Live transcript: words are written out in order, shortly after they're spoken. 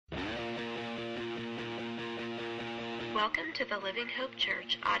Welcome to the Living Hope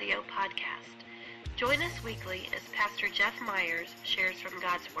Church audio podcast. Join us weekly as Pastor Jeff Myers shares from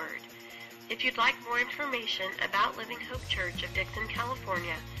God's Word. If you'd like more information about Living Hope Church of Dixon,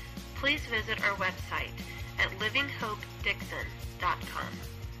 California, please visit our website at livinghopedixon.com.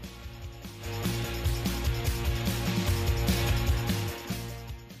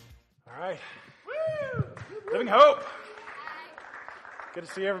 All right. Woo! Living Hope. Good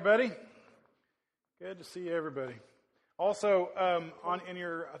to see everybody. Good to see everybody. Also, in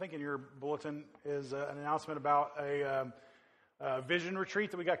your bulletin is an announcement about a vision retreat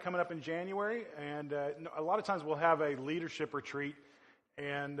that we got coming up in January, and a lot of times we'll have a leadership retreat,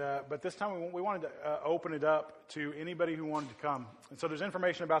 but this time we wanted to open it up to anybody who wanted to come. And so there's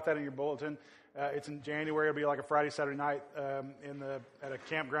information about that in your bulletin. It's in January. It'll be like a Friday, Saturday night at a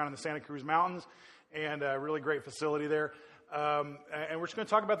campground in the Santa Cruz Mountains, and a really great facility there. And we're just going to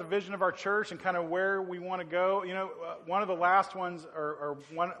talk about the vision of our church and kind of where we want to go. You know, one of the last ones, or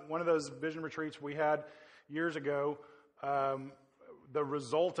one of those vision retreats we had years ago, the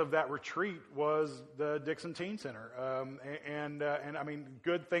result of that retreat was the Dixon Teen Center. And I mean,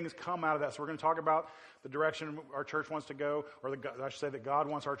 good things come out of that. So we're going to talk about the direction our church wants to go, or I should say that God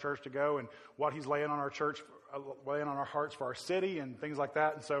wants our church to go, and what He's laying on our church, laying on our hearts for our city and things like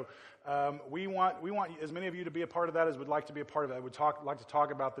that. And so we want as many of you to be a part of that as would like to be a part of that. Would like to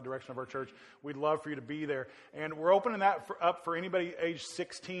talk about the direction of our church. We'd love for you to be there. And we're opening that up for anybody age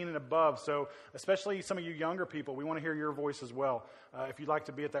 16 and above. So especially some of you younger people, we want to hear your voice as well. If you'd like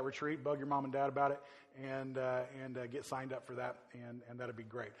to be at that retreat, bug your mom and dad about it, and get signed up for that, and that'd be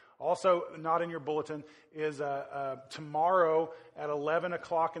great. Also, not in your bulletin is tomorrow at 11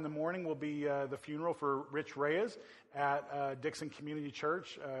 o'clock in the morning will be the funeral for Rich Reyes at Dixon Community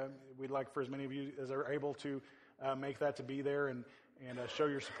Church. We'd like for as many of you as are able to make that to be there and show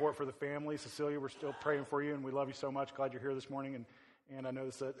your support for the family. Cecilia, we're still praying for you, and we love you so much. Glad you're here this morning, and I know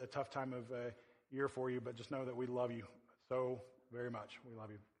this is a tough time of year for you, but just know that we love you so very much. We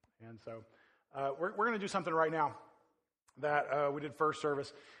love you. And so we're going to do something right now that we did first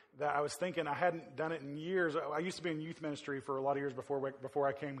service that I was thinking I hadn't done it in years. I used to be in youth ministry for a lot of years before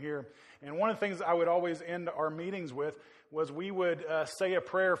I came here. And one of the things I would always end our meetings with was we would say a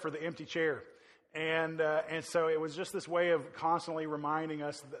prayer for the empty chair. And so it was just this way of constantly reminding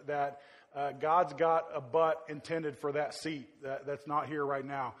us that God's got a butt intended for that seat that's not here right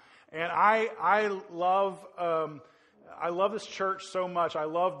now. And I love this church so much. I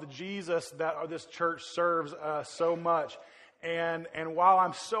love the Jesus that this church serves so much. And while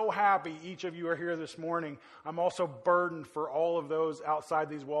I'm so happy each of you are here this morning, I'm also burdened for all of those outside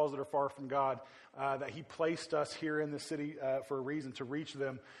these walls that are far from God, that He placed us here in the city for a reason, to reach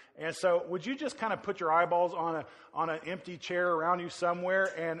them. And so would you just kind of put your eyeballs on an empty chair around you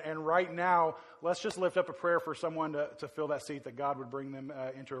somewhere, and right now, let's just lift up a prayer for someone to fill that seat, that God would bring them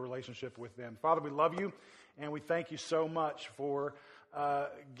into a relationship with them. Father, we love you, and we thank you so much for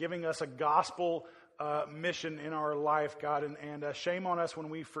giving us a gospel mission in our life, God, and shame on us when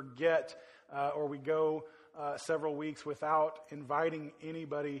we forget or we go several weeks without inviting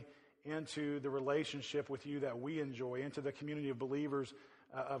anybody into the relationship with you that we enjoy, into the community of believers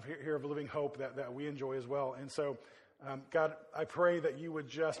of here of Living Hope that we enjoy as well. And so, God, I pray that you would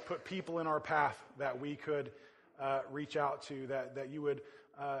just put people in our path that we could reach out to, that you would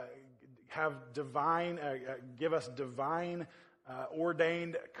have give us divine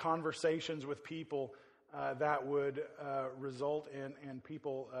ordained conversations with people that would result in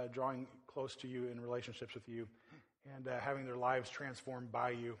people drawing close to you in relationships with you and having their lives transformed by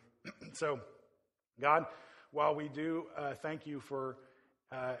you. So, God, while we do thank you for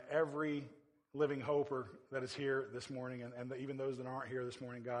every living hoper that is here this morning, and even those that aren't here this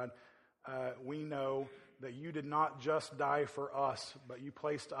morning, God, we know that you did not just die for us, but you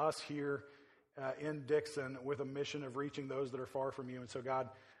placed us here in Dixon with a mission of reaching those that are far from you. And so, God,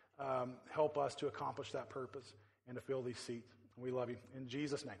 help us to accomplish that purpose and to fill these seats. We love you. In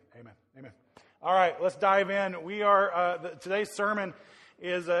Jesus' name, amen. Amen. All right, let's dive in. We are today's sermon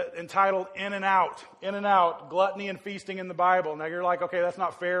is entitled In and Out, Gluttony and Feasting in the Bible. Now, you're like, okay, that's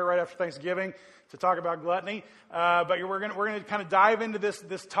not fair right after Thanksgiving to talk about gluttony. But we're going to kind of dive into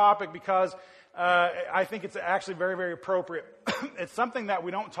this topic because I think it's actually very, very appropriate. It's something that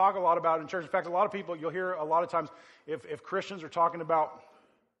we don't talk a lot about in church. In fact, a lot of people, you'll hear a lot of times if Christians are talking about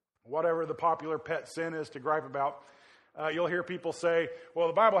whatever the popular pet sin is to gripe about, you'll hear people say, well,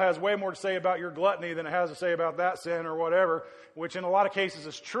 the Bible has way more to say about your gluttony than it has to say about that sin or whatever, which in a lot of cases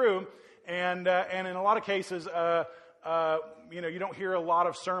is true. And in a lot of cases, you don't hear a lot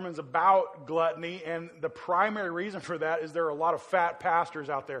of sermons about gluttony, and the primary reason for that is there are a lot of fat pastors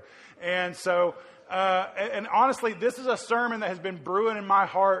out there. And so, and honestly, this is a sermon that has been brewing in my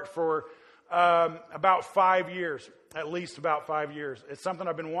heart for about 5 years, at least about 5 years. It's something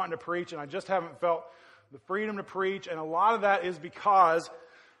I've been wanting to preach, and I just haven't felt the freedom to preach. And a lot of that is because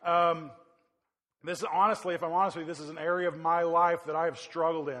this, honestly, if I'm honest with you, this is an area of my life that I have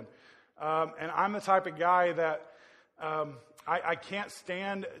struggled in. And I'm the type of guy that I can't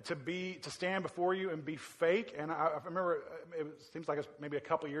stand to stand before you and be fake. And I remember, it seems like it's maybe a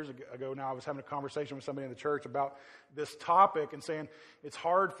couple of years ago now, I was having a conversation with somebody in the church about this topic and saying it's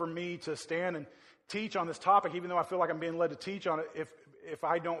hard for me to stand and teach on this topic, even though I feel like I'm being led to teach on it, if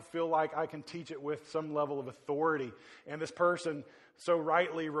I don't feel like I can teach it with some level of authority. And this person so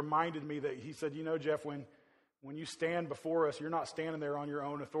rightly reminded me that he said, Jeff, when you stand before us, you're not standing there on your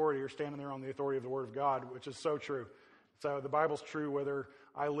own authority. You're standing there on the authority of the Word of God, which is so true. So the Bible's true whether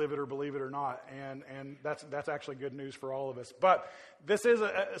I live it or believe it or not, and that's actually good news for all of us. But this is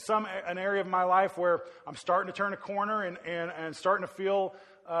an area of my life where I'm starting to turn a corner and starting to feel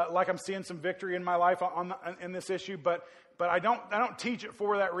like I'm seeing some victory in my life in this issue. But I don't teach it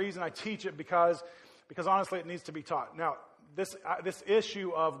for that reason. I teach it because honestly it needs to be taught. Now this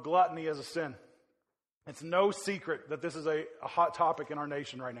issue of gluttony as a sin. It's no secret that this is a hot topic in our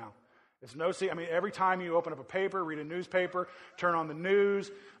nation right now. It's no secret. I mean, every time you open up a paper, read a newspaper, turn on the news,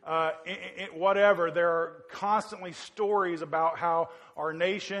 whatever, there are constantly stories about how our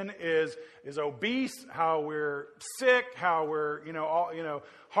nation is obese, how we're sick, how we're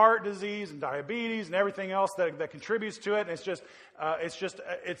heart disease and diabetes and everything else that contributes to it. And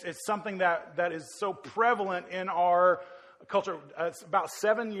it's something that is so prevalent in our culture. It's about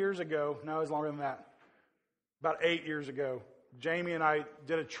 7 years ago. No, it's longer than that. About 8 years ago, Jamie and I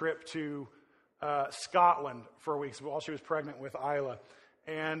did a trip to Scotland for a week while she was pregnant with Isla.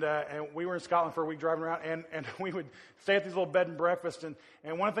 And we were in Scotland for a week driving around, and we would stay at these little bed and breakfast. And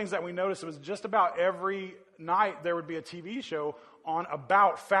one of the things that we noticed was just about every night there would be a TV show on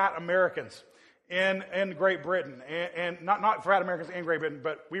about fat Americans in Great Britain. And not fat Americans in Great Britain,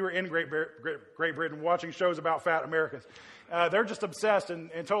 but we were in Great Britain watching shows about fat Americans. They're just obsessed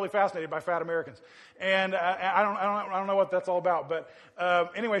and totally fascinated by fat Americans, and I don't know what that's all about. But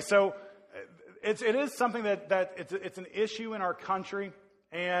anyway, so it is something that it's an issue in our country,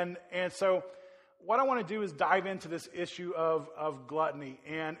 and so what I want to do is dive into this issue of gluttony,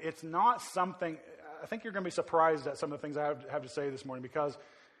 and it's not something. I think you're going to be surprised at some of the things I have to say this morning, because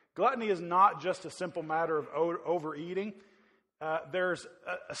gluttony is not just a simple matter of overeating. There's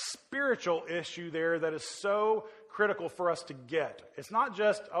a spiritual issue there that is so critical for us to get. It's not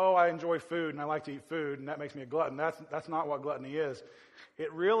just, I enjoy food and I like to eat food and that makes me a glutton. That's not what gluttony is.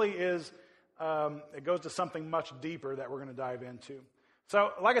 It really is, it goes to something much deeper that we're going to dive into.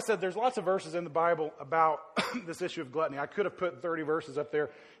 So, like I said, there's lots of verses in the Bible about this issue of gluttony. I could have put 30 verses up there.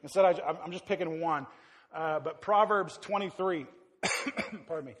 Instead, I'm just picking one. But Proverbs 23,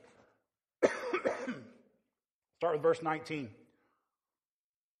 pardon me. Start with verse 19.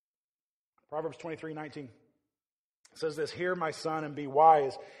 Proverbs 23:19 says this: "Hear, my son, and be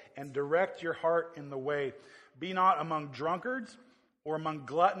wise, and direct your heart in the way. Be not among drunkards or among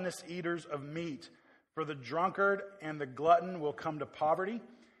gluttonous eaters of meat, for the drunkard and the glutton will come to poverty,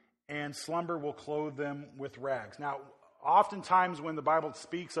 and slumber will clothe them with rags." Now, oftentimes when the Bible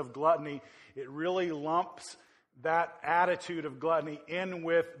speaks of gluttony, it really lumps that attitude of gluttony in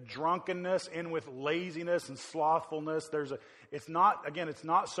with drunkenness, in with laziness and slothfulness. It's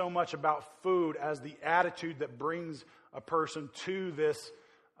not so much about food as the attitude that brings a person to this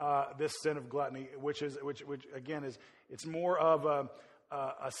sin of gluttony, which again is it's more of a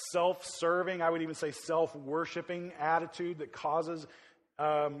self-serving, I would even say self-worshiping attitude that causes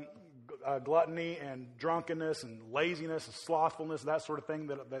gluttony and drunkenness and laziness and slothfulness, that sort of thing.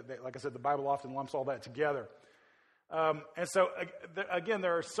 That, like I said, the Bible often lumps all that together. And so, again,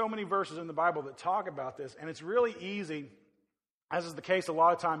 there are so many verses in the Bible that talk about this, and it's really easy, as is the case a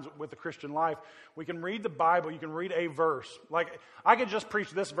lot of times with the Christian life. We can read the Bible, you can read a verse. Like, I could just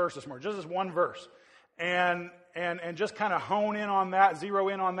preach this verse this morning, just this one verse, and just kind of hone in on that, zero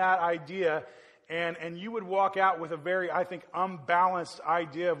in on that idea, and you would walk out with a very, I think, unbalanced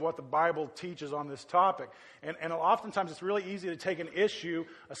idea of what the Bible teaches on this topic. And oftentimes it's really easy to take an issue,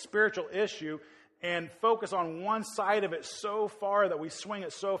 a spiritual issue, and focus on one side of it so far that we swing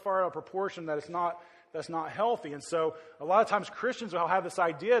it so far out of proportion that that's not healthy. And so a lot of times Christians will have this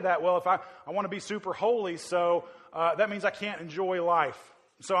idea that, well, if I want to be super holy, so that means I can't enjoy life.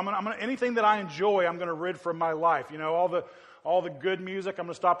 So anything that I enjoy, I'm going to rid from my life. All the good music, I'm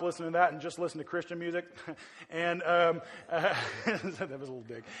going to stop listening to that and just listen to Christian music. And that was a little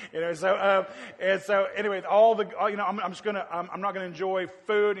dig. So anyway, I'm not going to enjoy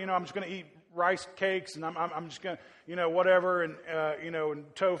food. I'm just going to eat rice cakes, and I'm just going to, whatever, and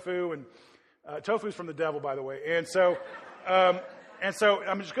and tofu, and tofu's from the devil, by the way. And so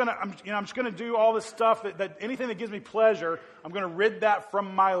I'm just gonna do all this stuff that anything that gives me pleasure, I'm gonna rid that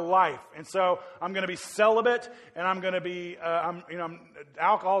from my life. And so I'm gonna be celibate, and I'm gonna be,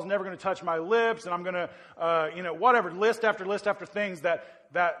 alcohol's never gonna touch my lips, and I'm gonna, whatever, list after list after things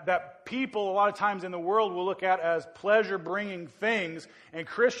that people a lot of times in the world will look at as pleasure-bringing things, and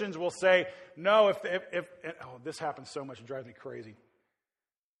Christians will say, no, this happens so much, it drives me crazy.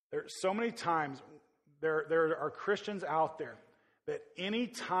 There's so many times there are Christians out there that any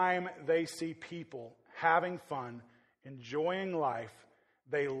time they see people having fun, enjoying life,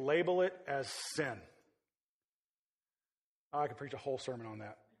 they label it as sin. I could preach a whole sermon on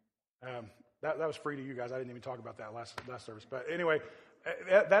that. That was free to you guys. I didn't even talk about that last service. But anyway,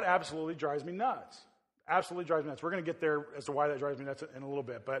 that absolutely drives me nuts. Absolutely drives me nuts. We're going to get there as to why that drives me nuts in a little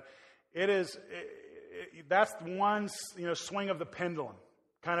bit. But that's one swing of the pendulum,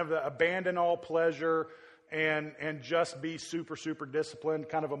 kind of the abandon all pleasure and just be super, super disciplined,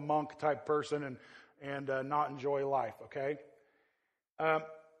 kind of a monk type person and not enjoy life, okay?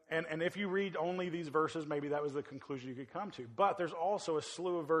 And if you read only these verses, maybe that was the conclusion you could come to. But there's also a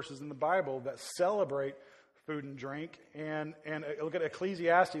slew of verses in the Bible that celebrate food and drink. And look at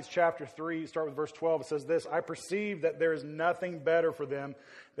Ecclesiastes chapter 3, start with verse 12. It says this, I perceive that there is nothing better for them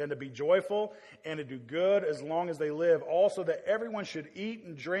than to be joyful and to do good as long as they live. Also that everyone should eat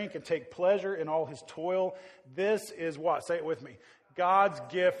and drink and take pleasure in all his toil. This is what? Say it with me. God's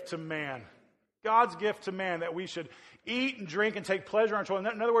gift to man. God's gift to man, that we should eat and drink and take pleasure in toil.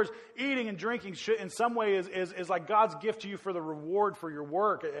 In other words, eating and drinking should, in some way is like God's gift to you for the reward for your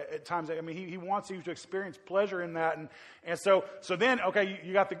work at times. I mean, he wants you to experience pleasure in that. And so then, okay,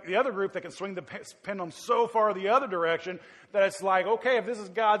 you got the other group that can swing the pendulum so far the other direction that it's like, okay, if this is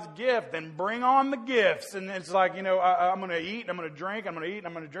God's gift, then bring on the gifts. And it's like, I'm going to eat, I'm going to drink, I'm going to eat,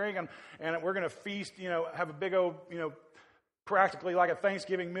 I'm going to drink, and we're going to feast, have a big old, practically like a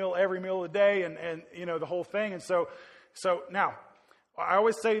Thanksgiving meal every meal of the day, and the whole thing. And so now, I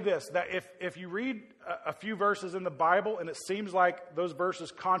always say this, that if you read a few verses in the Bible and it seems like those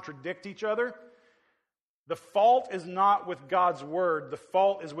verses contradict each other, the fault is not with God's word, the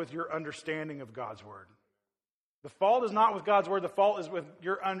fault is with your understanding of God's word. The fault is not with God's word, the fault is with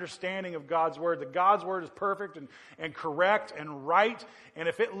your understanding of God's word. That God's word is perfect and correct and right, and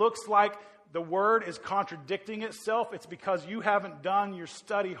if it looks like the word is contradicting itself, it's because you haven't done your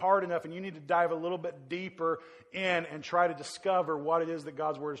study hard enough, and you need to dive a little bit deeper in and try to discover what it is that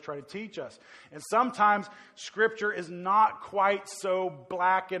God's word is trying to teach us. And sometimes Scripture is not quite so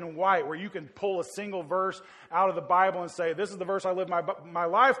black and white, where you can pull a single verse out of the Bible and say, this is the verse I live my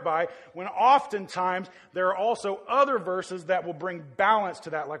life by, when oftentimes there are also other verses that will bring balance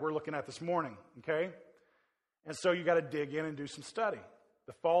to that, like we're looking at this morning, okay? And so you got to dig in and do some study.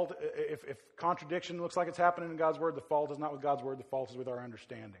 The fault, if contradiction looks like it's happening in God's word, the fault is not with God's word, the fault is with our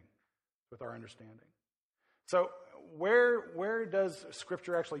understanding. With our understanding. So where does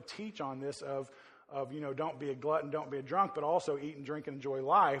Scripture actually teach on this of don't be a glutton, don't be a drunk, but also eat and drink and enjoy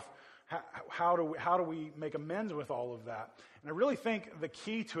life? How do we make amends with all of that? And I really think the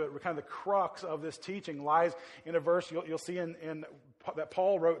key to it, kind of the crux of this teaching, lies in a verse you'll see in that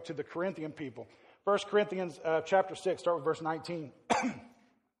Paul wrote to the Corinthian people. 1 Corinthians chapter 6, start with verse 19.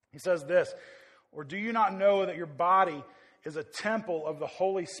 He says this, or do you not know that your body is a temple of the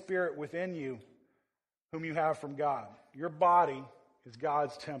Holy Spirit within you, whom you have from God? Your body is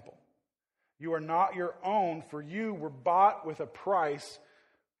God's temple. You are not your own, for you were bought with a price.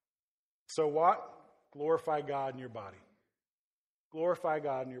 So what? Glorify God in your body. Glorify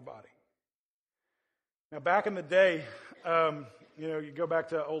God in your body. Now, back in the day, you go back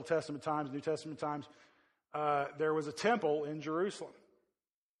to Old Testament times, New Testament times, there was a temple in Jerusalem.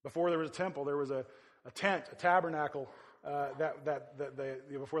 Before there was a temple, there was a tent, a tabernacle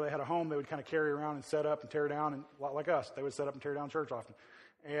before they had a home, they would kind of carry around and set up and tear down, and like us, they would set up and tear down church often.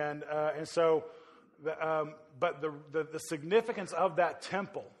 But the significance of that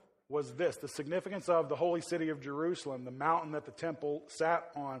temple was this: the significance of the holy city of Jerusalem, the mountain that the temple sat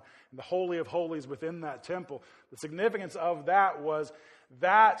on, and the Holy of Holies within that temple. The significance of that was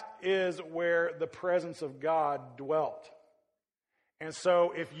that is where the presence of God dwelt. And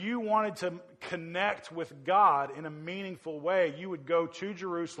so if you wanted to connect with God in a meaningful way, you would go to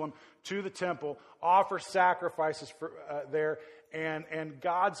Jerusalem, to the temple, offer sacrifices there, and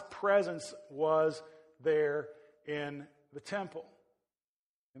God's presence was there in the temple.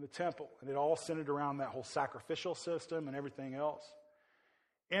 In the temple. And it all centered around that whole sacrificial system and everything else.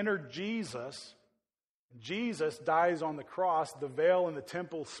 Enter Jesus. Jesus dies on the cross. The veil in the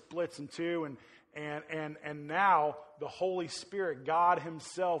temple splits in two, and now the Holy Spirit, God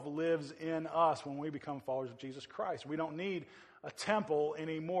Himself, lives in us when we become followers of Jesus Christ. We don't need a temple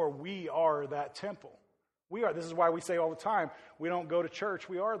anymore. We are that temple. We are. This is why we say all the time, we don't go to church,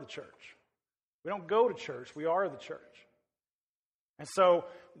 we are the church. We don't go to church, we are the church. And so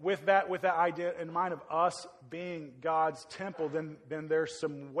with that idea in mind of us being God's temple, then there's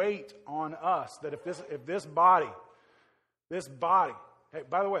some weight on us that if this body, hey,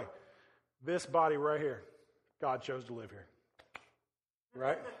 by the way, this body right here, God chose to live here.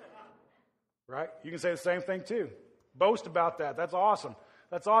 Right? Right? You can say the same thing too. Boast about that. That's awesome.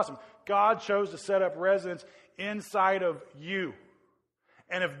 That's awesome. God chose to set up residence inside of you.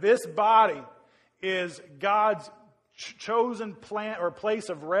 And if this body is God's chosen plan or place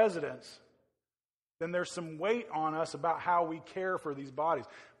of residence, then there's some weight on us about how we care for these bodies.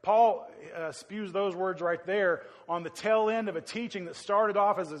 Paul spews those words right there on the tail end of a teaching that started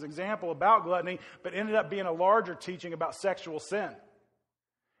off as an example about gluttony, but ended up being a larger teaching about sexual sin.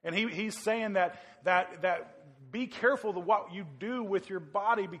 And he's saying that be careful of what you do with your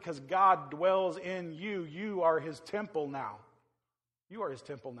body because God dwells in you. You are His temple now. You are His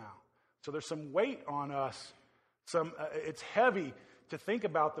temple now. So there's some weight on us. It's heavy to think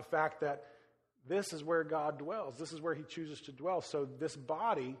about the fact that this is where God dwells. This is where He chooses to dwell. So this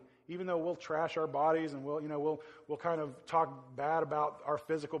body, even though we'll trash our bodies and we'll kind of talk bad about our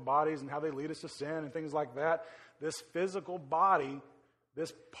physical bodies and how they lead us to sin and things like that, this physical body,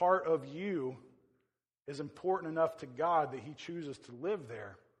 this part of you, is important enough to God that He chooses to live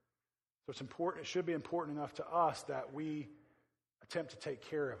there. So it's important. It should be important enough to us that we attempt to take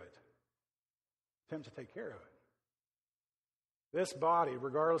care of it. Attempt to take care of it. This body,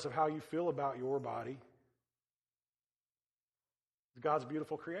 regardless of how you feel about your body, is God's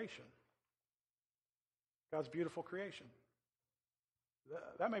beautiful creation. God's beautiful creation.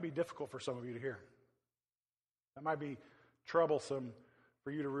 That may be difficult for some of you to hear. That might be troublesome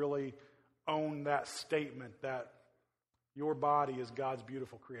for you to really own that statement that your body is God's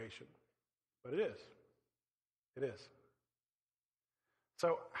beautiful creation. But it is. It is.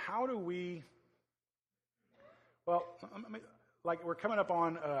 So how do we... Well, like we're coming up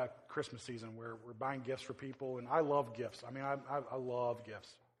on Christmas season where we're buying gifts for people, and I love gifts. I mean, I love gifts.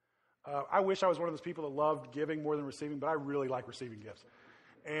 I wish I was one of those people that loved giving more than receiving, but I really like receiving gifts.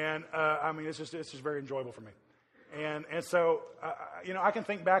 And I mean, it's just very enjoyable for me. And so, I can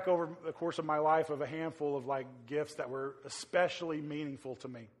think back over the course of my life of a handful of like gifts that were especially meaningful to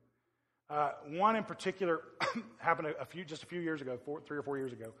me. One in particular happened just a few years ago, 3 or 4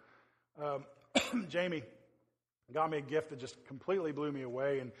 years ago. Jamie got me a gift that just completely blew me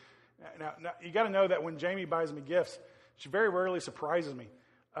away. And now you got to know that when Jamie buys me gifts, she very rarely surprises me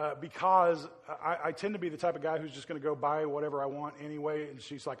because I tend to be the type of guy who's just going to go buy whatever I want anyway. And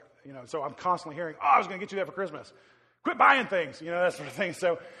she's like, so I'm constantly hearing, I was going to get you that for Christmas. Quit buying things, that sort of thing.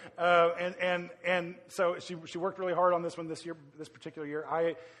 So, and so she worked really hard on this one this particular year.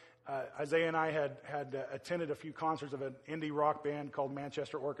 Isaiah and I had attended a few concerts of an indie rock band called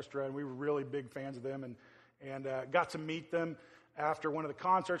Manchester Orchestra, and we were really big fans of them, and got to meet them after one of the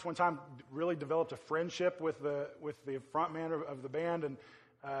concerts. One time, really developed a friendship with the front man of the band, and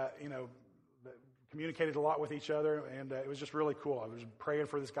communicated a lot with each other, and it was just really cool. I was praying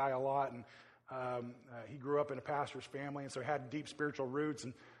for this guy a lot, and he grew up in a pastor's family, and so had deep spiritual roots,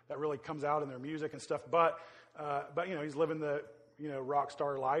 and that really comes out in their music and stuff. But he's living the rock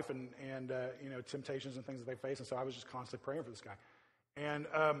star life, and temptations and things that they face, and so I was just constantly praying for this guy. And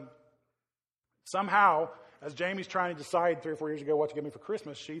somehow, as Jamie's trying to decide 3 or 4 years ago what to give me for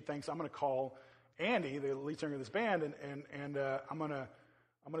Christmas, she thinks I'm going to call Andy, the lead singer of this band, and I'm going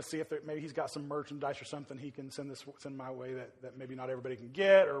to see if maybe he's got some merchandise or something he can send my way that maybe not everybody can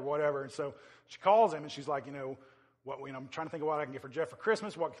get or whatever. And so she calls him and she's like, I'm trying to think of what I can get for Jeff for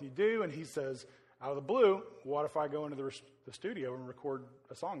Christmas. What can you do? And he says, out of the blue, what if I go into the studio and record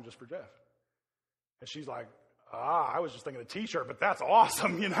a song just for Jeff? And she's like, I was just thinking a T-shirt, but that's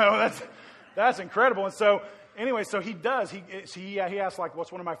awesome. That's incredible. And so anyway, so he does. He asks like,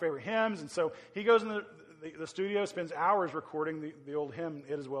 what's one of my favorite hymns? And so he goes in the studio, spends hours recording the old hymn,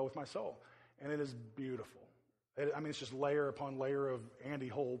 It Is Well With My Soul. And it is beautiful. It's just layer upon layer of Andy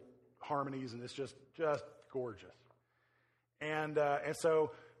Holt harmonies, and it's just gorgeous. And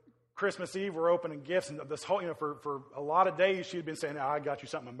so Christmas Eve, we're opening gifts, and this whole, for a lot of days, she had been saying, I got you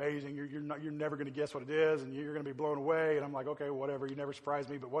something amazing. You're never going to guess what it is, and you're going to be blown away. And I'm like, okay, whatever. You never surprised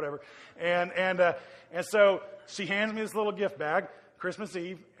me, but whatever. And so she hands me this little gift bag, Christmas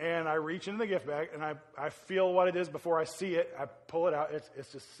Eve, and I reach into the gift bag, and I feel what it is before I see it. I pull it out.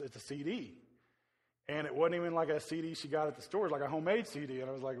 It's a CD. And it wasn't even like a CD she got at the store. It was like a homemade CD.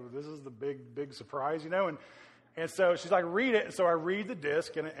 And I was like, well, this is the big surprise, And so she's like, read it. And so I read the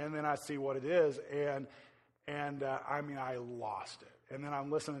disc, and then I see what it is. And I lost it. And then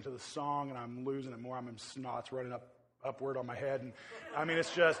I'm listening to the song, and I'm losing it more. I'm in snots running upward on my head. And I mean,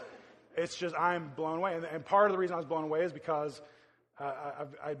 it's just I'm blown away. And part of the reason I was blown away is because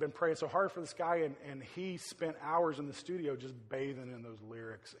I'd been praying so hard for this guy, and he spent hours in the studio just bathing in those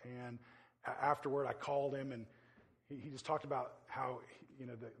lyrics. And afterward, I called him, and he just talked about how,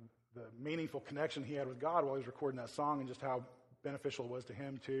 the meaningful connection he had with God while he was recording that song, and just how beneficial it was to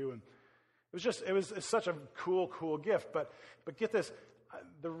him too. And it was such a cool gift. But get this,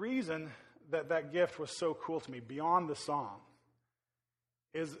 the reason that gift was so cool to me beyond the song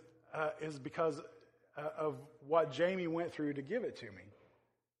is because of what Jamie went through to give it to me.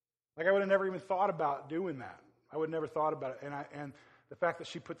 Like, I would have never even thought about doing that. I would have never thought about it. And the fact that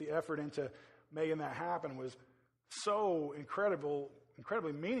she put the effort into making that happen was so incredibly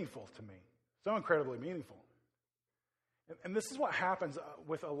meaningful to me. So incredibly meaningful. And this is what happens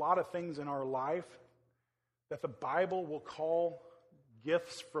with a lot of things in our life that the Bible will call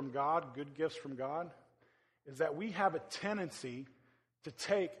gifts from God, good gifts from God, is that we have a tendency to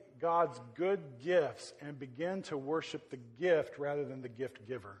take God's good gifts and begin to worship the gift rather than the gift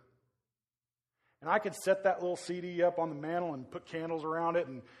giver. And I could set that little CD up on the mantle and put candles around it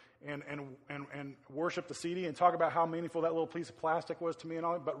and worship the CD and talk about how meaningful that little piece of plastic was to me and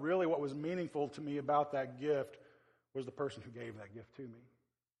all that. But really what was meaningful to me about that gift was the person who gave that gift to me.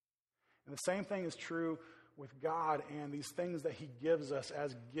 And the same thing is true with God and these things that he gives us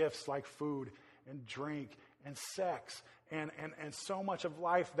as gifts, like food and drink and sex and so much of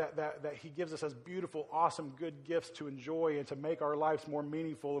life that he gives us as beautiful, awesome, good gifts to enjoy and to make our lives more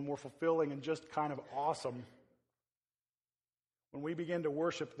meaningful and more fulfilling and just kind of awesome. When we begin to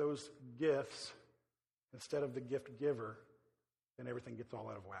worship those gifts instead of the gift giver, then everything gets all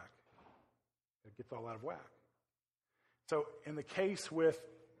out of whack. It gets all out of whack. So in the case with,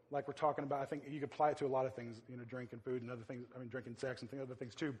 like we're talking about, I think you could apply it to a lot of things, drink and food and other things, drinking sex and other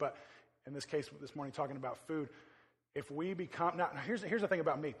things too. But in this case, this morning, talking about food, if we become, now here's the thing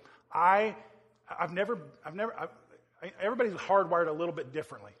about me. Everybody's hardwired a little bit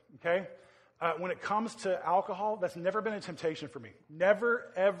differently, okay? When it comes to alcohol, that's never been a temptation for me.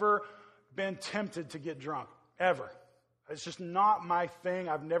 Never, ever been tempted to get drunk, ever. It's just not my thing.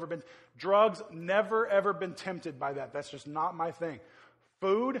 I've never been. Drugs, never, ever been tempted by that. That's just not my thing.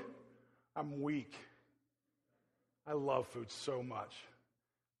 Food, I'm weak. I love food so much.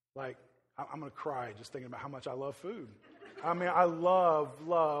 Like, I'm going to cry just thinking about how much I love food. I mean, I love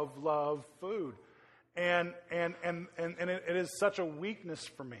food. And it is such a weakness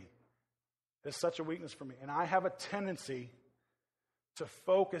for me. It's such a weakness for me. And I have a tendency to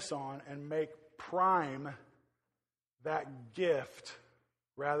focus on and make prime that gift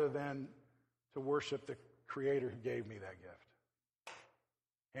rather than to worship the Creator who gave me that gift.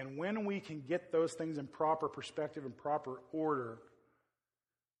 And when we can get those things in proper perspective and proper order,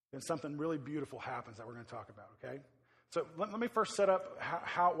 then something really beautiful happens that we're going to talk about, okay? So let me first set up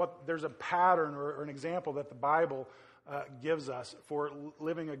what there's a pattern or an example that the Bible gives us for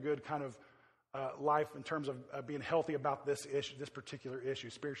living a good kind of life in terms of being healthy about this issue, this particular issue,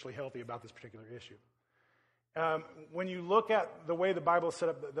 spiritually healthy about this particular issue. When you look at the way the Bible is set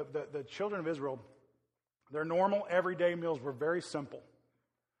up, the children of Israel, their normal everyday meals were very simple.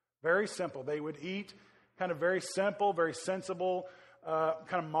 Very simple. They would eat kind of very simple, very sensible,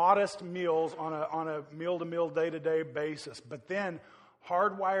 kind of modest meals on a meal-to-meal, day-to-day basis. But then,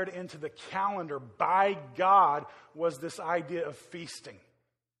 hardwired into the calendar by God was this idea of feasting.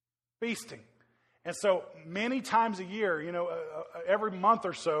 Feasting. And so many times a year, every month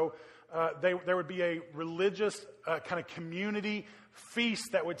or so, there would be a religious kind of community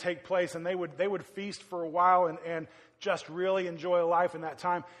feast that would take place, and they would feast for a while and just really enjoy life in that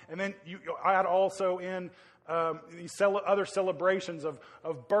time. And then you add also in these other celebrations of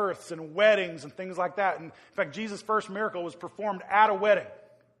births and weddings and things like that. And in fact, Jesus' first miracle was performed at a wedding.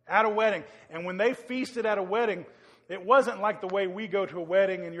 At a wedding. And when they feasted at a wedding, it wasn't like the way we go to a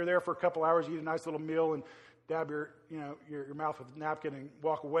wedding and you're there for a couple hours, you eat a nice little meal and dab your mouth with a napkin and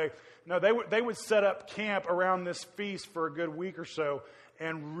walk away. No, they would set up camp around this feast for a good week or so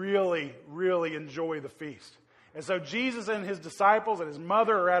and really, really enjoy the feast. And so Jesus and his disciples and his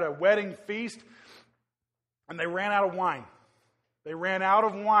mother are at a wedding feast, and they ran out of wine. They ran out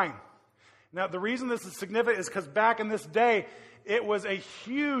of wine. Now, the reason this is significant is because back in this day, it was a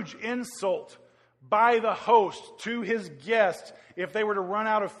huge insult by the host to his guests if they were to run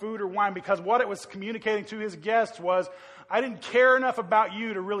out of food or wine, because what it was communicating to his guests was, I didn't care enough about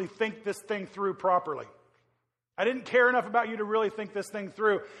you to really think this thing through properly. I didn't care enough about you to really think this thing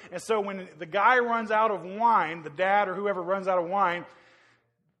through. And so when the guy runs out of wine, the dad or whoever runs out of wine,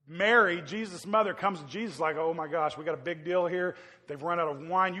 Mary, Jesus' mother, comes to Jesus like, oh my gosh, we got a big deal here. They've run out of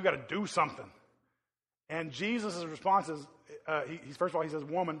wine. You got to do something. And Jesus' response is, first of all, he says,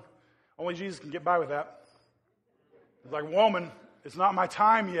 woman. Only Jesus can get by with that. He's like, woman, it's not my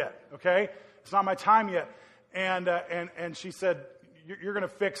time yet, okay? It's not my time yet. And she said, you're going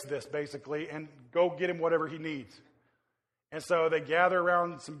to fix this, basically, and go get him whatever he needs. And so they gather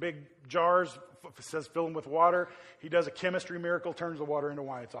around some big jars, it says fill them with water. He does a chemistry miracle, turns the water into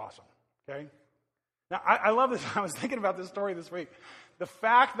wine. It's awesome, okay? Now, I love this. I was thinking about this story this week. The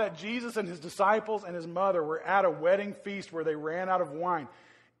fact that Jesus and his disciples and his mother were at a wedding feast where they ran out of wine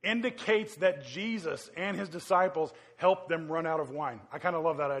indicates that Jesus and his disciples helped them run out of wine. I kind of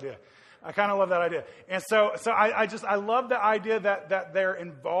love that idea. And so I love the idea that they're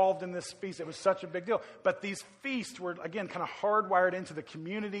involved in this feast. It was such a big deal. But these feasts were, again, kind of hardwired into the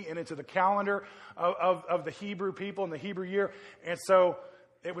community and into the calendar of the Hebrew people and the Hebrew year. And so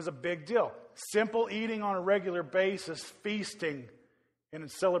it was a big deal. Simple eating on a regular basis, feasting in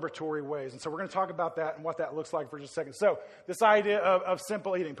celebratory ways. And so we're going to talk about that and what that looks like for just a second. So this idea of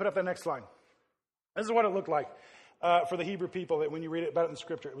simple eating. Put up that next slide. This is what it looked like for the Hebrew people that when you read about it in the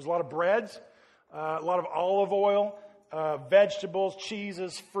scripture. It was a lot of breads, a lot of olive oil, vegetables,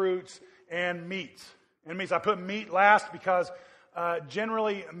 cheeses, fruits, and meats. And meats. I put meat last because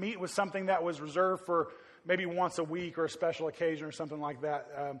generally meat was something that was reserved for maybe once a week or a special occasion or something like that.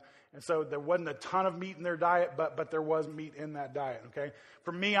 And so there wasn't a ton of meat in their diet, but there was meat in that diet, okay?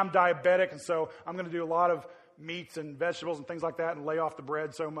 For me, I'm diabetic, and so I'm going to do a lot of meats and vegetables and things like that and lay off the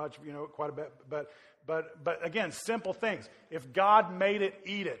bread so much, quite a bit. But again, simple things. If God made it,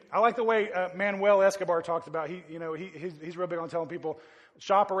 eat it. I like the way Manuel Escobar talks about. He's real big on telling people,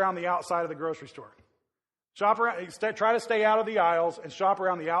 shop around the outside of the grocery store. Shop around. Try to stay out of the aisles and shop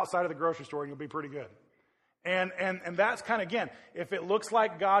around the outside of the grocery store, and you'll be pretty good. And that's kind of, again, if it looks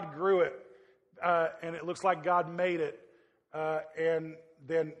like God grew it, and it looks like God made it, and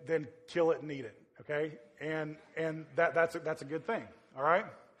then kill it and eat it, okay? And that's a good thing, all right?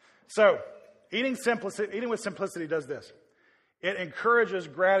 So eating with simplicity does this. It encourages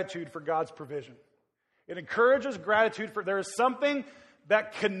gratitude for God's provision. It encourages gratitude there is something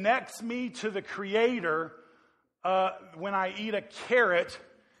that connects me to the Creator when I eat a carrot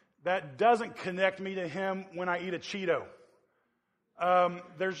that doesn't connect me to him when I eat a Cheeto.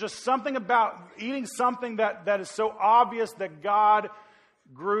 There's just something about eating something that is so obvious that God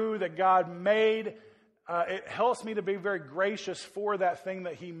grew, that God made. It helps me to be very gracious for that thing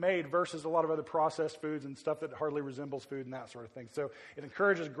that he made versus a lot of other processed foods and stuff that hardly resembles food and that sort of thing. So it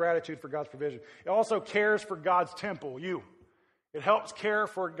encourages gratitude for God's provision. It also cares for God's temple, you. It helps care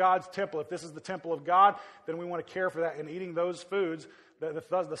for God's temple. If this is the temple of God, then we want to care for that. And eating those foods,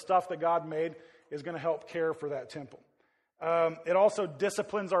 the stuff that God made, is going to help care for that temple. It also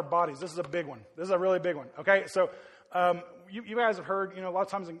disciplines our bodies. This is a big one. This is a really big one. Okay, so you guys have heard, a lot of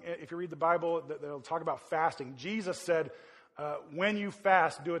times if you read the Bible, they'll talk about fasting. Jesus said, when you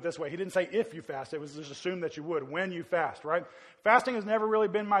fast, do it this way. He didn't say if you fast. It was just assumed that you would when you fast, right? Fasting has never really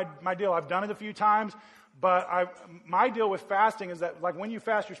been my deal. I've done it a few times, but my deal with fasting is that, like, when you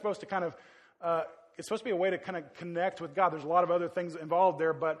fast, you're supposed to kind of it's supposed to be a way to kind of connect with God. There's a lot of other things involved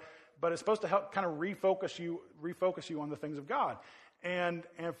there, but it's supposed to help kind of refocus you on the things of God. And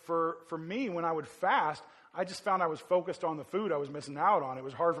for me, when I would fast, I just found I was focused on the food I was missing out on. It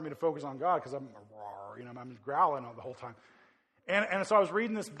was hard for me to focus on God because I'm growling all the whole time. And so I was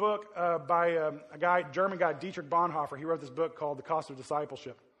reading this book by a German guy, Dietrich Bonhoeffer. He wrote this book called The Cost of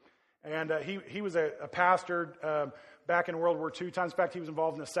Discipleship. And he was a pastor back in World War II times. In fact, he was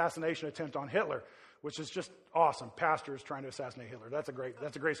involved in an assassination attempt on Hitler, which is just awesome. Pastors trying to assassinate Hitler. That's a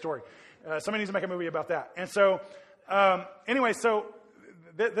great story. Somebody needs to make a movie about that. And so, anyway,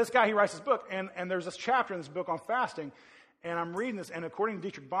 this guy, he writes this book, and there's this chapter in this book on fasting, and I'm reading this, and according to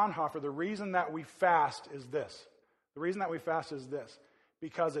Dietrich Bonhoeffer, the reason that we fast is this.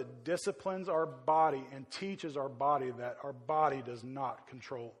 Because it disciplines our body and teaches our body that our body does not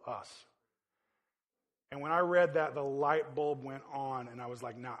control us. And when I read that, the light bulb went on, and I was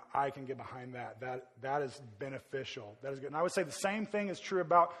like, nah, I can get behind that. That is beneficial. That is good. And I would say the same thing is true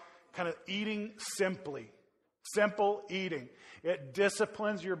about kind of eating simply. Simple eating. It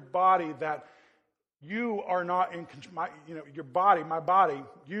disciplines your body that you are not in control. Your body, my body,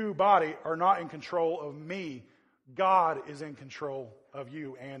 you body are not in control of me. God is in control of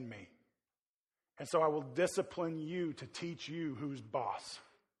you and me. And so I will discipline you to teach you who's boss.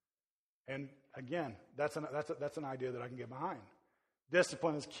 And again, that's an idea that I can get behind.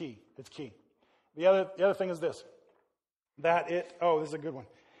 Discipline is key. It's key. The other thing is this. This is a good one.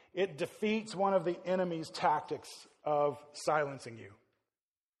 It defeats one of the enemy's tactics of silencing you.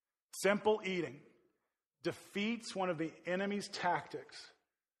 Simple eating defeats one of the enemy's tactics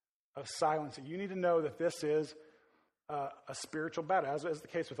of silencing. You need to know that this is a spiritual battle. As is the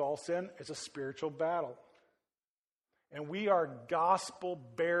case with all sin, it's a spiritual battle. And we are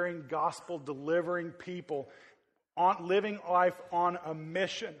gospel-bearing, gospel-delivering people living life on a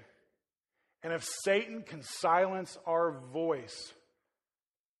mission. And if Satan can silence our voice,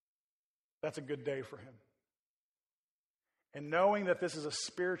 that's a good day for him. And knowing that this is a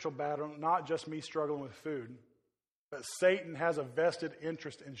spiritual battle, not just me struggling with food, but Satan has a vested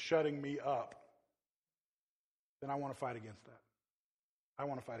interest in shutting me up, then I want to fight against that. I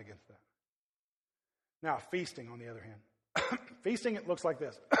want to fight against that. Now, feasting, on the other hand. Feasting, it looks like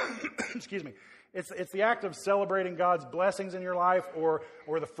this. Excuse me. It's the act of celebrating God's blessings in your life or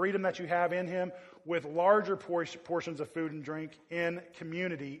the freedom that you have in Him with larger portions of food and drink in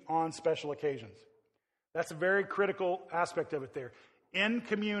community on special occasions. That's a very critical aspect of it there. In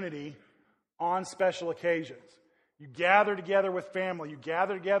community on special occasions. You gather together with family. You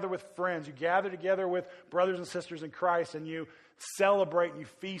gather together with friends. You gather together with brothers and sisters in Christ, and you celebrate and you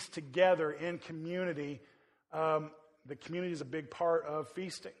feast together in community. The community is a big part of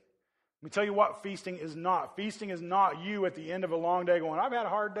feasting. Let me tell you what feasting is not. Feasting is not you at the end of a long day going, I've had a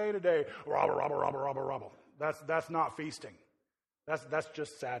hard day today. Robble. That's not feasting. That's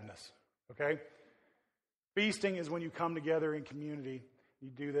just sadness. Okay? Feasting is when you come together in community, you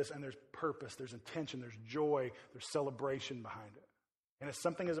do this, and there's purpose, there's intention, there's joy, there's celebration behind it. And it's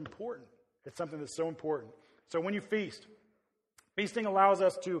something that's important. It's something that's so important. So when you feast, feasting allows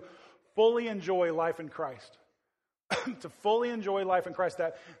us to fully enjoy life in Christ. To fully enjoy life in Christ.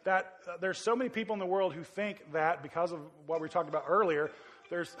 That there's so many people in the world who think that because of what we talked about earlier,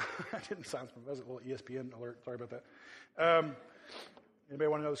 there's I didn't sound that was a little ESPN alert. Sorry about that. Anybody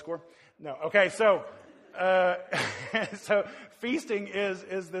want to know the score? No. Okay, so so feasting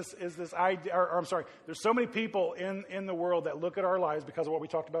is this idea. Or I'm sorry. There's so many people in the world that look at our lives because of what we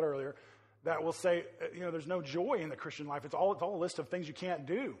talked about earlier that will say, there's no joy in the Christian life. It's all a list of things you can't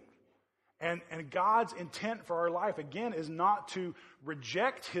do. And God's intent for our life, again, is not to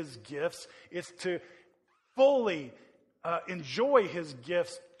reject His gifts. It's to fully enjoy His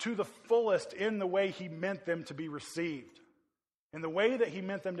gifts to the fullest in the way He meant them to be received. In the way that He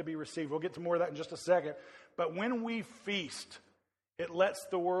meant them to be received. We'll get to more of that in just a second. But when we feast, it lets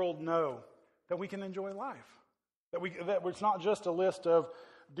the world know that we can enjoy life. That it's not just a list of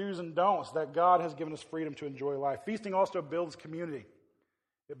do's and don'ts, that God has given us freedom to enjoy life. Feasting also builds community.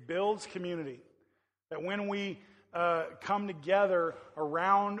 It builds community. That when we come together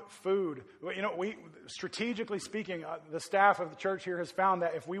around food, we strategically speaking, the staff of the church here has found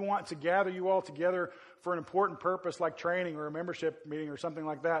that if we want to gather you all together for an important purpose like training or a membership meeting or something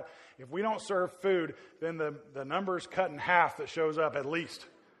like that, if we don't serve food, then the number's cut in half that shows up at least.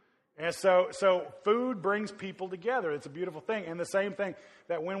 And so food brings people together. It's a beautiful thing. And the same thing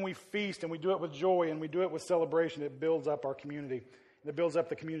that when we feast and we do it with joy and we do it with celebration, it builds up our community. And it builds up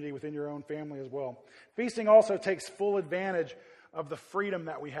the community within your own family as well. Feasting also takes full advantage of the freedom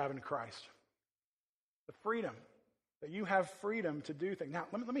that we have in Christ. The freedom. That you have freedom to do things. Now,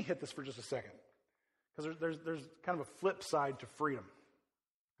 let me hit this for just a second. Because there's kind of a flip side to freedom.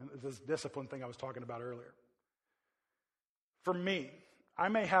 And this discipline thing I was talking about earlier. For me, I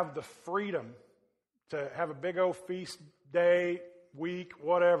may have the freedom to have a big old feast day, week,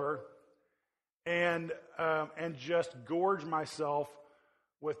 whatever, and just gorge myself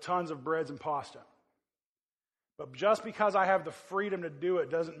with tons of breads and pasta. But just because I have the freedom to do it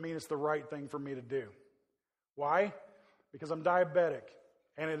doesn't mean it's the right thing for me to do. Why? Because I'm diabetic,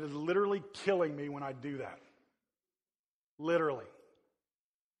 and it is literally killing me when I do that. Literally.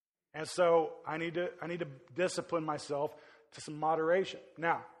 And so I need to discipline myself to some moderation.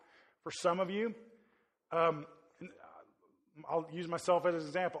 Now, for some of you, I'll use myself as an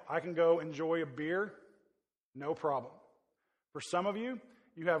example. I can go enjoy a beer, no problem. For some of you,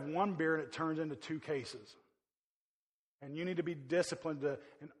 you have one beer and it turns into 2 cases. And you need to be disciplined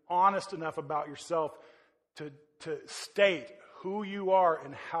and honest enough about yourself to state who you are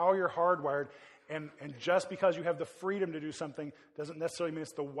and how you're hardwired. And just because you have the freedom to do something doesn't necessarily mean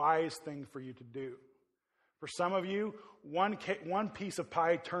it's the wise thing for you to do. For some of you, one piece of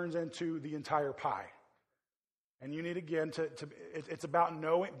pie turns into the entire pie. And you need, again, it's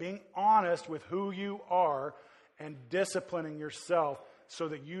about being honest with who you are and disciplining yourself so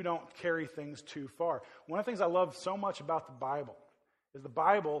that you don't carry things too far. One of the things I love so much about the Bible is the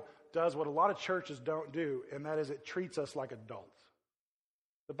Bible does what a lot of churches don't do, and that is it treats us like adults.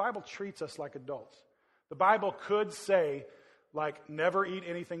 The Bible treats us like adults. The Bible could say, like, never eat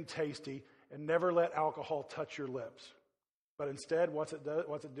anything tasty and never let alcohol touch your lips. But instead, what's it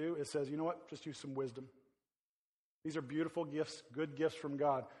do? It says, you know what? Just use some wisdom. These are beautiful gifts, good gifts from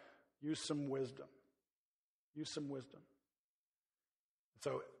God. Use some wisdom. Use some wisdom.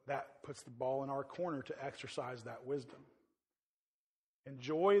 So that puts the ball in our corner to exercise that wisdom.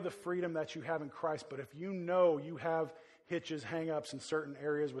 Enjoy the freedom that you have in Christ, but if you know you have hitches, hang-ups in certain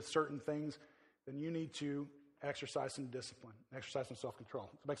areas with certain things, then you need to exercise some discipline, exercise some self-control.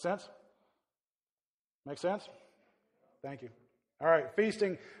 Does that make sense? Make sense? Thank you. All right,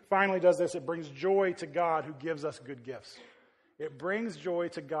 feasting finally does this. It brings joy to God who gives us good gifts. It brings joy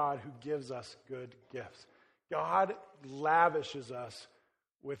to God who gives us good gifts. God lavishes us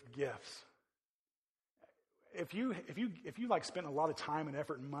with gifts. If you like spent a lot of time and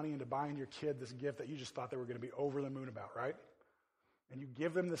effort and money into buying your kid this gift that you just thought they were going to be over the moon about, right? And you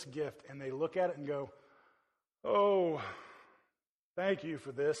give them this gift and they look at it and go, oh, thank you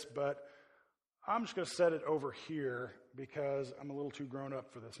for this, but I'm just going to set it over here because I'm a little too grown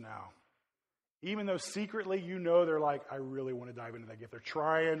up for this now. Even though secretly you know they're like, I really want to dive into that gift. They're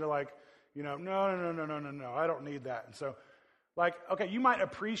trying to no, I don't need that. And so, okay, you might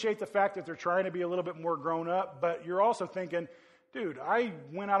appreciate the fact that they're trying to be a little bit more grown up, but you're also thinking, dude, I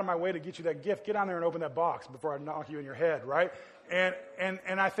went out of my way to get you that gift. Get down there and open that box before I knock you in your head, right? And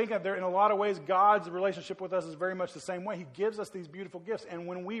I think that in a lot of ways, God's relationship with us is very much the same way. He gives us these beautiful gifts, and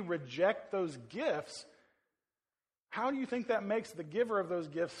when we reject those gifts, how do you think that makes the giver of those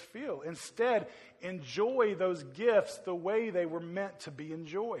gifts feel? Instead, enjoy those gifts the way they were meant to be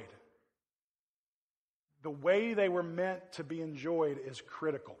enjoyed. The way they were meant to be enjoyed is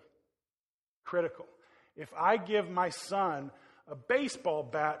critical. Critical. If I give my son a baseball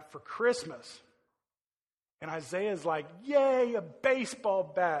bat for Christmas, and Isaiah's like, yay, a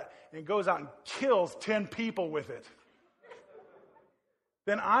baseball bat, and goes out and kills 10 people with it,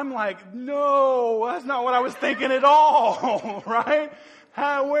 then I'm like, no, that's not what I was thinking at all, right?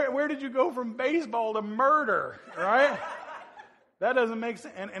 Where did you go from baseball to murder, right? That doesn't make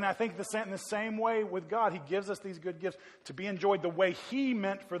sense. And I think in the same way with God, He gives us these good gifts to be enjoyed the way He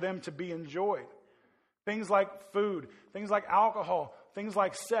meant for them to be enjoyed. Things like food, things like alcohol, things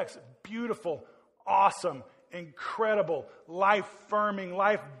like sex, beautiful, awesome, incredible, life-firming,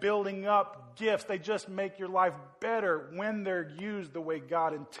 life-building up gifts. They just make your life better when they're used the way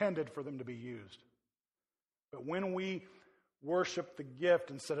God intended for them to be used. But when we worship the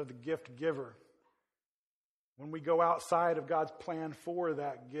gift instead of the gift giver, when we go outside of God's plan for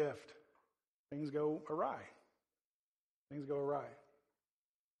that gift, things go awry. Things go awry.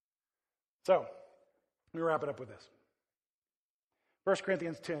 So, let me wrap it up with this. 1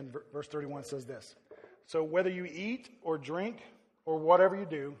 Corinthians 10, verse 31 says this. So whether you eat or drink or whatever you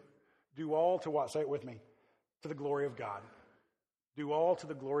do all to what? Say it with me. To the glory of God. Do all to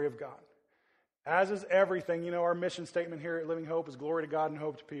the glory of God. As is everything, our mission statement here at Living Hope is glory to God and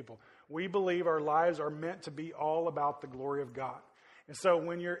hope to people. We believe our lives are meant to be all about the glory of God. And so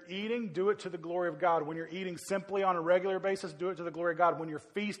when you're eating, do it to the glory of God. When you're eating simply on a regular basis, do it to the glory of God. When you're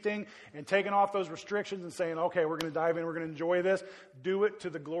feasting and taking off those restrictions and saying, okay, we're going to dive in, we're going to enjoy this, do it to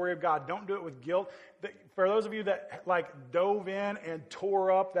the glory of God. Don't do it with guilt. For those of you that dove in and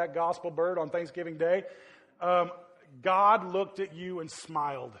tore up that gospel bird on Thanksgiving Day, God looked at you and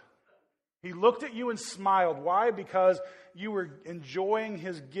smiled. He looked at you and smiled. Why? Because you were enjoying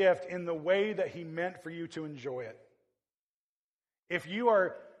His gift in the way that He meant for you to enjoy it. If you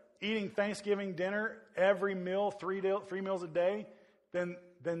are eating Thanksgiving dinner every meal, three meals a day, then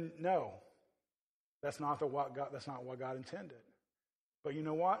no, that's not what God intended. But you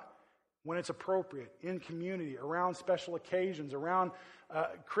know what? When it's appropriate, in community, around special occasions, around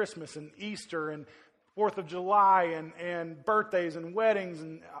Christmas and Easter and 4th of July and birthdays and weddings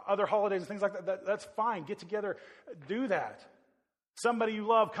and other holidays and things like that, that's fine. Get together, do that. Somebody you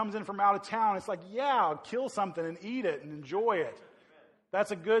love comes in from out of town. It's like, yeah, kill something and eat it and enjoy it.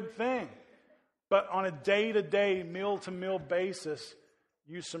 That's a good thing. But on a day-to-day, meal-to-meal basis,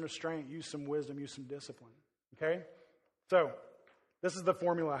 use some restraint, use some wisdom, use some discipline. Okay? So, this is the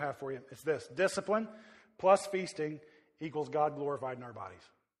formula I have for you. It's this. Discipline plus feasting equals God glorified in our bodies.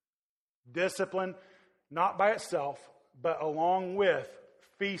 Discipline, not by itself, but along with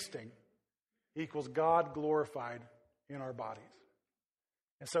feasting, equals God glorified in our bodies.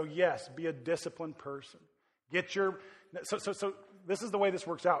 And so, yes, be a disciplined person. So this is the way this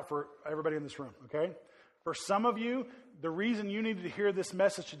works out for everybody in this room, okay? For some of you, the reason you needed to hear this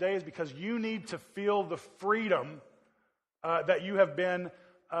message today is because you need to feel the freedom that you have been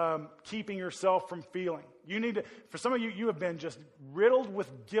keeping yourself from feeling. For some of you, you have been just riddled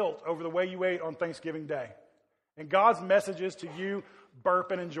with guilt over the way you ate on Thanksgiving Day. And God's message is to you,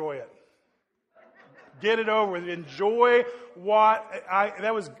 burp and enjoy it. Get it over with. Enjoy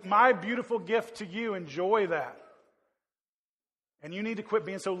that was my beautiful gift to you. Enjoy that. And you need to quit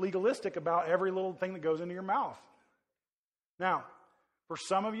being so legalistic about every little thing that goes into your mouth. Now, for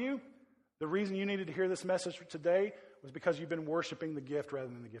some of you, the reason you needed to hear this message today was because you've been worshiping the gift rather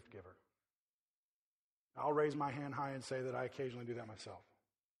than the gift giver. I'll raise my hand high and say that I occasionally do that myself.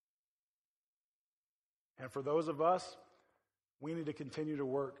 And for those of us, we need to continue to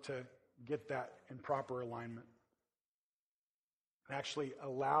work to get that in proper alignment. And actually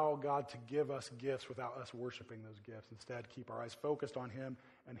allow God to give us gifts without us worshiping those gifts. Instead, keep our eyes focused on Him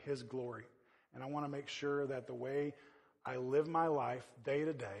and His glory. And I want to make sure that the way I live my life day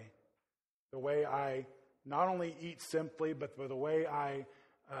to day, the way I not only eat simply, but the way I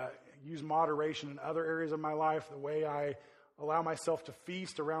use moderation in other areas of my life, the way I allow myself to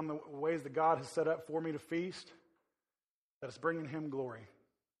feast around the ways that God has set up for me to feast, that it's bringing Him glory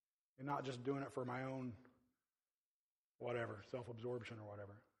and not just doing it for my own whatever, self-absorption or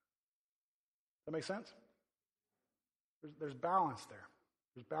whatever. Does that make sense? There's balance there.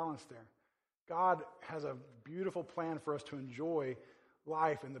 There's balance there. God has a beautiful plan for us to enjoy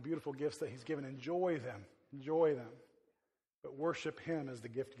life and the beautiful gifts that He's given. Enjoy them. Enjoy them. But worship Him as the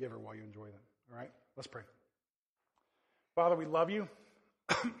gift giver while you enjoy them. All right? Let's pray. Father, we love you.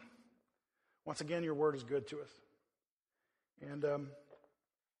 Once again, your word is good to us. And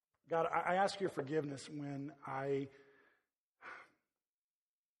God, I ask your forgiveness when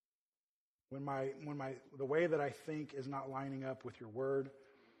the way that I think is not lining up with your word,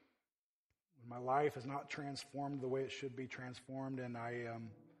 when my life is not transformed the way it should be transformed, and I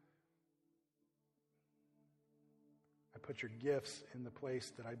put your gifts in the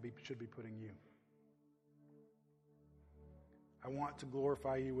place that should be putting you. I want to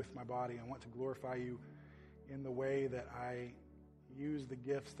glorify you with my body. I want to glorify you in the way that I use the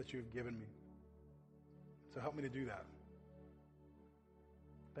gifts that you've given me. So help me to do that.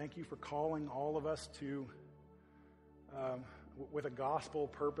 Thank you for calling all of us to, with a gospel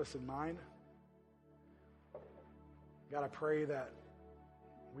purpose in mind. God, I pray that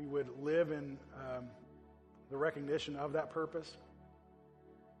we would live in the recognition of that purpose,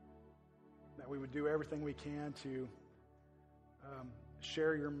 that we would do everything we can to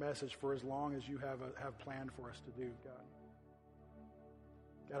share your message for as long as you have planned for us to do, God.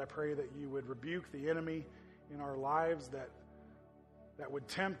 God, I pray that you would rebuke the enemy in our lives that would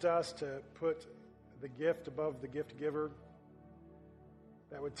tempt us to put the gift above the gift giver,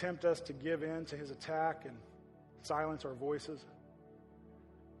 that would tempt us to give in to his attack and silence our voices.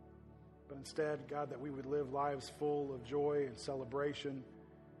 But instead, God, that we would live lives full of joy and celebration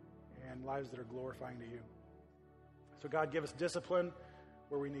and lives that are glorifying to you. So God, give us discipline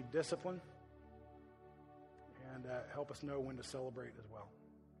where we need discipline, and help us know when to celebrate as well.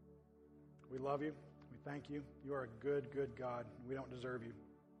 We love you. We thank you. You are a good, good God. We don't deserve you.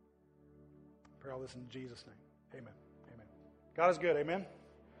 I pray all this in Jesus' name. Amen. Amen. God is good. Amen.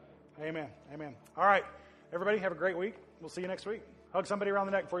 Amen. Amen. All right. Everybody have a great week. We'll see you next week. Hug somebody around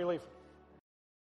the neck before you leave.